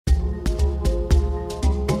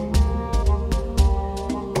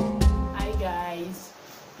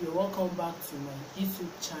welcome back to my YouTube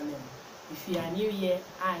channel. If you are new here,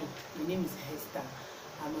 hi, my name is Esther.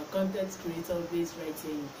 I'm a content creator based right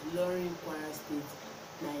here in Ilorin, Kwara State,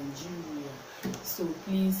 Nigeria. So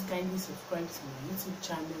please kindly subscribe to my YouTube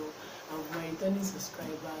channel, and for my returning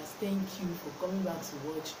subscribers, thank you for coming back to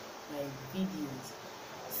watch my videos.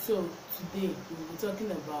 So today we'll be talking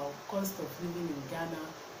about cost of living in Ghana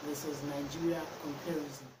versus Nigeria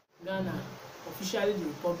comparison. Ghana, officially the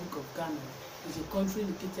Republic of Ghana, is a country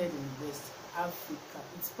located in West Africa.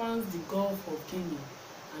 It spans the Gulf of Guinea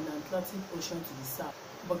and Atlantic Ocean to the south,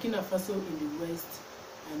 Burkina Faso in the west,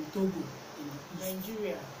 and Togo in the east.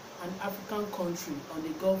 Nigeria, an African country on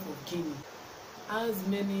the Gulf of Guinea, has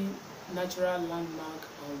many natural landmarks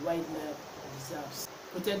and wildlife reserves.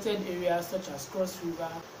 Protected areas such as Cross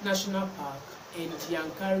River National Park and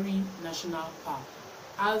Yankari National Park,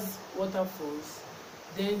 has waterfalls,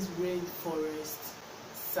 dense rainforest,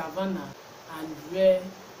 savanna, and rare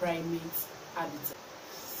primate habitat.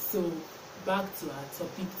 So back to our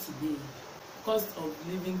topic today: cost of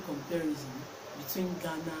living comparison between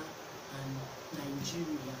Ghana and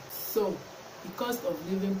Nigeria. So the cost of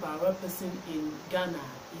living per person in Ghana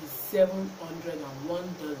is $701,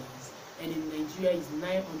 and in Nigeria is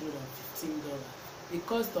 $915. The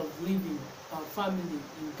cost of living per family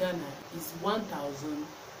in Ghana is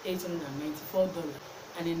 $1,894,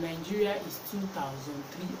 and in Nigeria is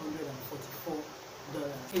 $2,344.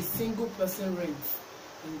 A single person rent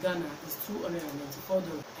in Ghana is $294,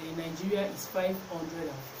 and in Nigeria is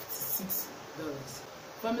 $556.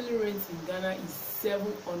 Family rent in Ghana is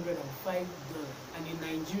 $705, and in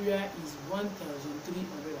Nigeria is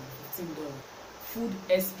 $1,315. Food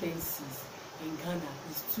expenses in Ghana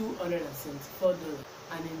is $274,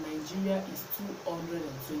 and in Nigeria is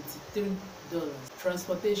 $223.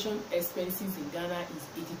 Transportation expenses in Ghana is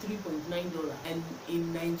 $83.9, and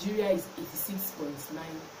in Nigeria is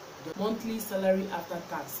 $86.9. Monthly salary after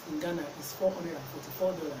tax in Ghana is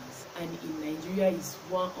 $444, and in Nigeria is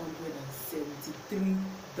 $173.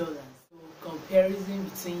 So comparison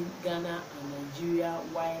between Ghana and Nigeria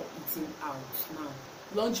while eating out. Now,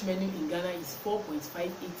 lunch menu in Ghana is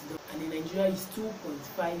 $4.58, and in Nigeria is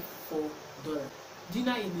 $2.54.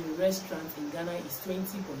 Dinner in a restaurant in Ghana is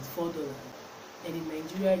 $20.4, and in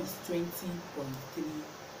Nigeria is $20.3.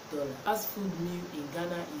 Fast food meal in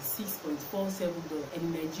Ghana is $6.47, and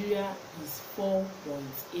in Nigeria is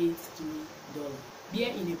 $4.83. Beer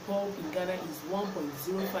in a pub in Ghana is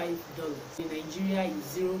 $1.05, in Nigeria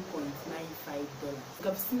is $0.95.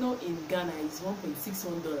 Cappuccino in Ghana is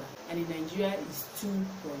 $1.61, and in Nigeria is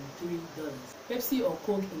 $2.3. Pepsi or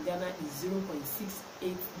Coke in Ghana is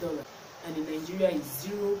 $0.68, and in Nigeria is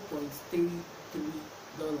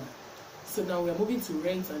 $0.33. So now we are moving to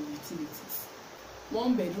rent and utilities.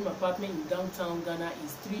 One bedroom apartment in downtown Ghana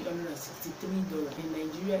is $363, in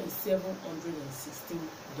Nigeria is $716.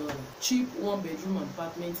 Cheap one bedroom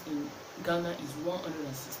apartment in Ghana is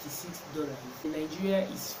 $166, in Nigeria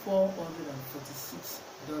is $446.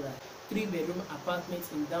 3-bedroom apartment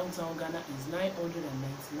in downtown Ghana is $999,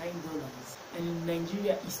 and in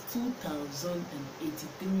Nigeria is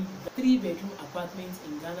 $2,083. 3-bedroom apartment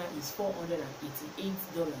in Ghana is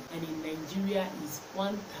 $488, and in Nigeria is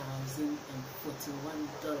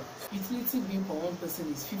 $1,041. Utility bill for one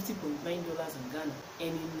person is $50.9 in Ghana,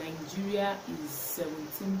 and in Nigeria is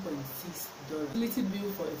 $17.6. Utility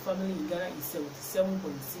bill for a family in Ghana is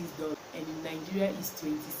 $77.6, and in Nigeria is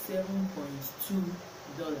 $27.2.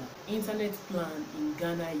 Internet plan in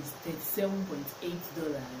Ghana is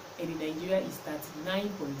 $37.8, and in Nigeria is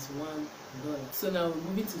 $39.1. So now we're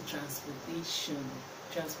moving to transportation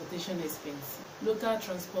expenses. Local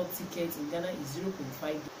transport tickets in Ghana is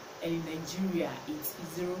 $0.5, and in Nigeria it's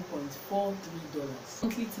 $0.43.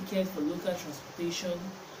 Monthly ticket for local transportation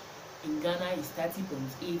in Ghana is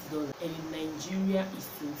 $30.8, and in Nigeria is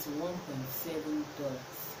 $21.7.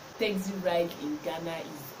 Taxi ride in Ghana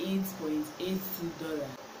is $8.82,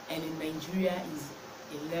 and in Nigeria is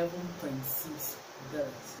 $11.6.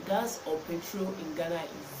 Gas or petrol in Ghana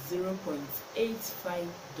is $0.85,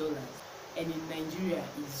 and in Nigeria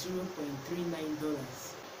is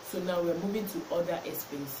 $0.39. So now we're moving to other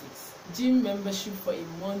expenses. Gym membership for a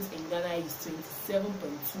month in Ghana is $27.2,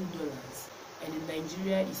 and in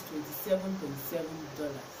Nigeria is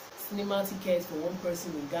 $27.7. Cinema tickets for one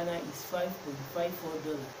person in Ghana is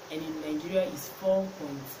 $5.54, and in Nigeria is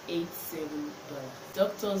 $4.87.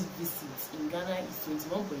 Doctor's visits in Ghana is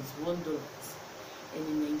 $21.1, and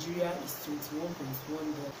in Nigeria is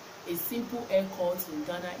 $21.1. A simple haircut in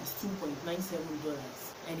Ghana is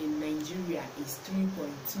 $2.97, and in Nigeria is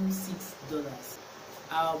 $3.26.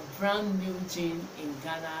 Our brand new jean in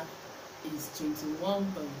Ghana is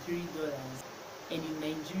 $21.3, and in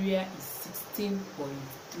Nigeria is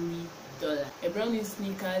 $16.3. A brownie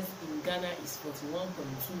sneakers in Ghana is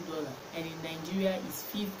 $41.2 and in Nigeria is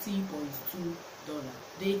 $50.2.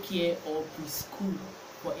 Daycare or preschool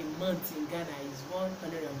for a month in Ghana is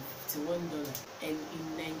 $151 and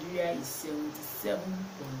in Nigeria is $77.9.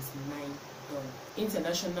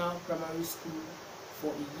 International primary school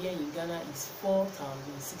for a year in Ghana is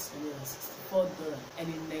 $4,664 and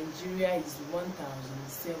in Nigeria is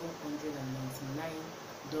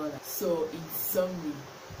 $1,799. So in summary,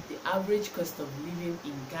 the average cost of living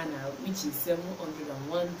in Ghana, which is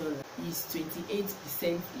 $701, is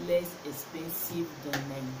 28% less expensive than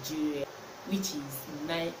Nigeria, which is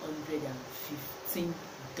 $915.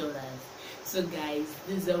 So guys,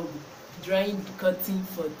 this is how we drawing the curtain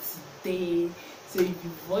for today. So if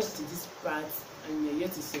you've watched to this part and you're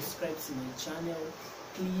yet to subscribe to my channel,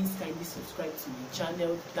 please kindly subscribe to my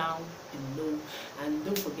channel down below, and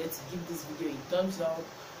don't forget to give this video a thumbs up,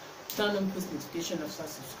 turn on post notification after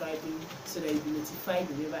subscribing so that you'll be notified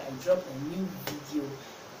whenever I drop a new video.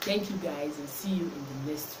 Thank you guys, and see you in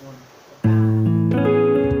the next one.